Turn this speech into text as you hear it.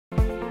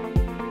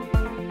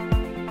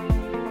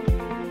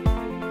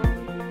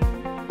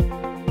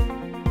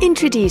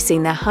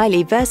Introducing the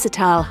highly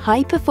versatile,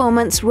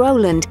 high-performance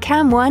Roland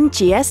CAMM-1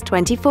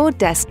 GS-24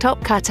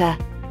 desktop cutter.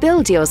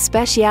 Build your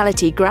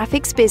specialty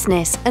graphics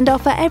business and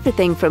offer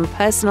everything from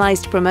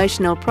personalized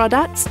promotional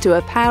products to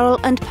apparel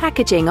and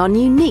packaging on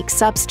unique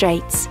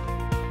substrates.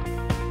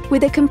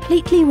 With a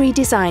completely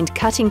redesigned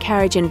cutting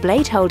carriage and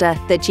blade holder,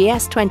 the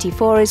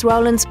GS-24 is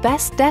Roland's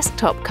best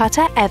desktop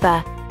cutter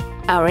ever.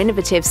 Our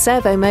innovative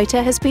servo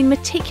motor has been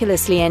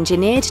meticulously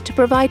engineered to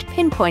provide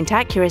pinpoint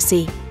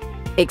accuracy.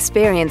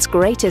 Experience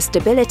greater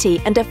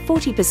stability and a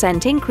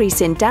 40%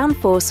 increase in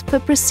downforce for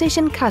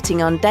precision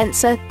cutting on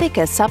denser,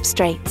 thicker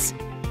substrates.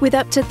 With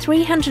up to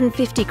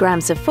 350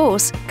 grams of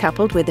force,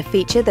 coupled with a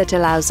feature that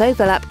allows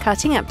overlap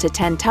cutting up to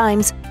 10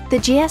 times, the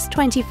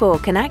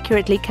GS-24 can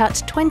accurately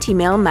cut 20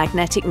 mm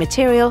magnetic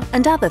material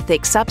and other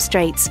thick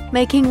substrates,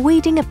 making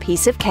weeding a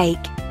piece of cake.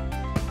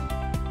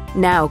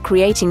 Now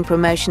creating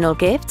promotional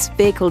gifts,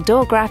 vehicle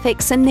door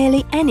graphics and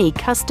nearly any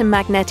custom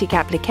magnetic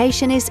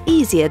application is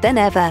easier than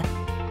ever.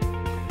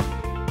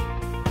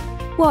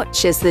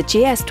 Watch as the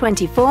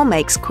GS-24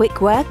 makes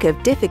quick work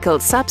of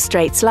difficult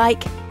substrates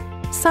like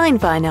sign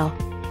vinyl,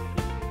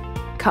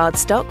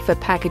 cardstock for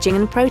packaging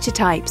and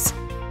prototypes,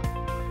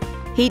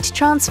 heat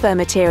transfer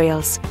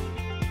materials,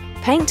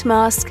 paint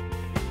mask,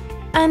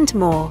 and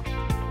more.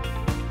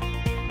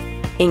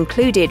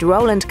 Included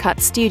Roland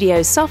Cut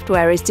Studio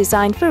software is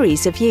designed for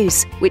ease of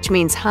use, which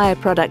means higher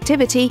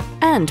productivity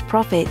and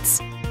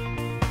profits.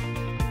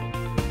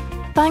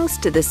 Thanks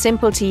to the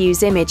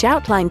simple-to-use image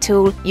outline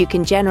tool, you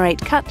can generate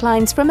cut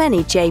lines from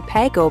any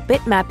JPEG or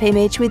bitmap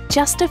image with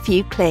just a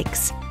few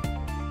clicks.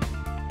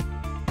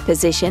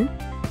 Position,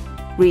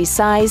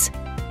 resize,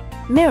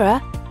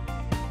 mirror,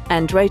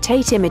 and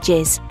rotate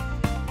images.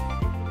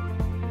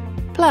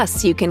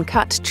 Plus, you can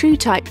cut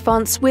TrueType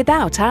fonts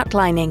without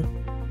outlining.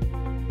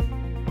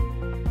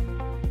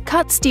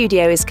 Cut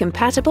Studio is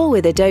compatible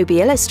with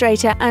Adobe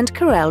Illustrator and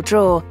Corel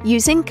Draw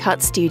using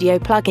Cut Studio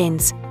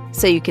plugins,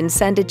 so you can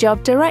send a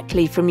job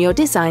directly from your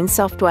design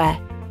software.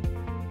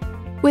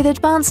 With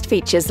advanced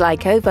features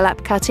like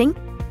overlap cutting,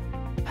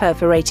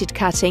 perforated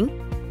cutting,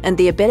 and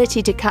the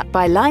ability to cut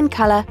by line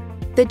color,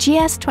 the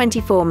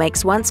GS-24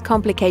 makes once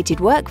complicated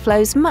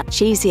workflows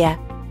much easier.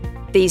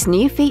 These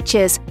new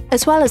features,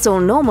 as well as all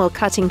normal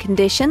cutting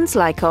conditions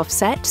like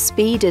offset,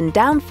 speed and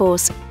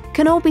downforce,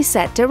 can all be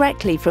set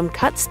directly from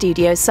Cut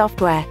Studio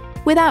software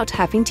without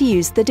having to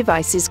use the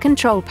device's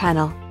control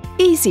panel.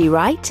 Easy,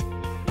 right?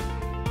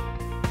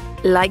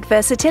 Like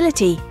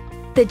versatility,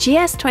 the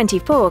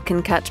GS-24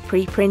 can cut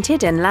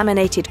pre-printed and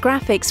laminated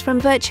graphics from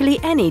virtually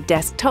any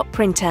desktop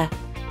printer.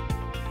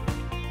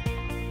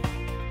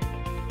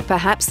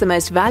 Perhaps the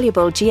most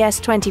valuable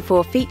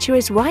GS-24 feature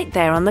is right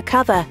there on the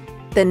cover,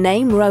 the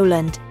name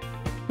Roland.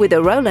 With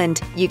a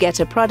Roland, you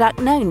get a product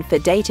known for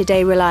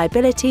day-to-day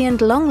reliability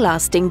and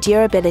long-lasting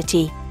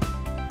durability.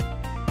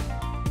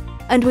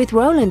 And with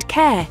Roland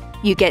Care,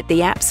 you get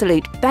the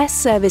absolute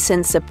best service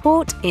and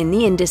support in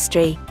the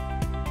industry.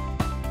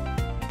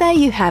 There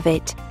you have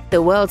it,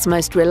 the world's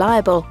most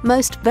reliable,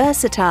 most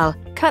versatile,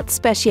 cut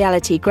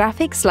specialty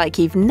graphics like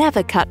you've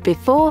never cut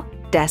before,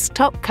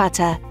 desktop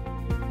cutter.